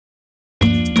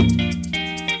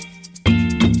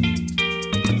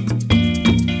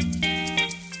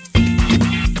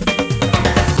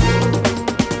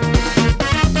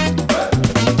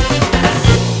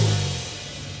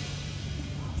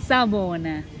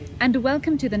Sawubona, and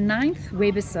welcome to the 9th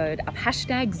webisode of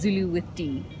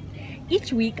 #ZuluWithDee.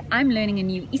 Each week I'm learning a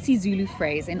new isiZulu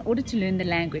phrase in order to learn the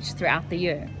language throughout the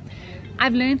year.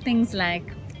 I've learned things like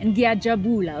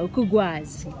ngiyajabula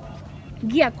ukukwazi,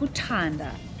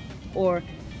 ngiyakuthanda, or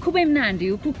kube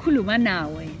mnandi ukukhuluma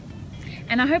nawe.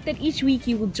 And I hope that each week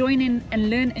you will join in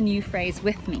and learn a new phrase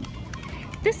with me.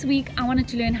 This week I wanted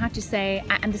to learn how to say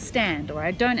I understand or I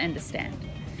don't understand.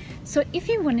 So if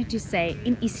you wanted to say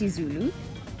in isiZulu,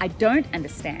 I don't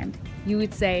understand, you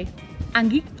would say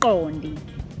Angiqondi.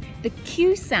 The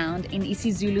Q sound in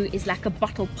isiZulu is like a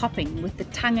bottle popping with the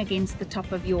tongue against the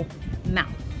top of your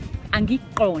mouth.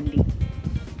 Angiqondi.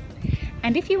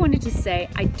 And if you wanted to say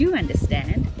I do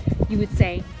understand, you would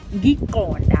say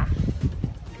Ngiqonda.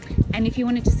 And if you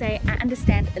wanted to say I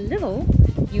understand a little,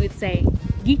 you would say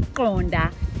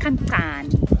Ngiqonda kancane.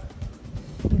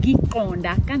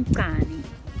 Ngiqonda kancane.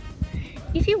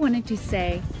 If you wanted to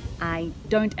say I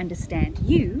don't understand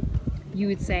you, you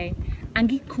would say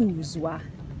Angikuzwa.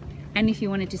 And if you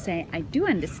wanted to say I do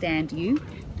understand you,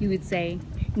 you would say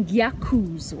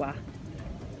Ngiyakuzwa.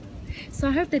 So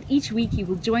I hope that each week you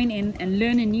will join in and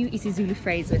learn a new isiZulu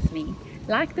phrase with me.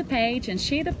 Like the page and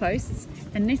share the posts,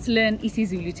 and let's learn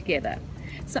isiZulu together.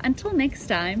 So until next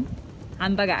time,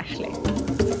 I'm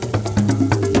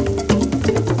Bagahle.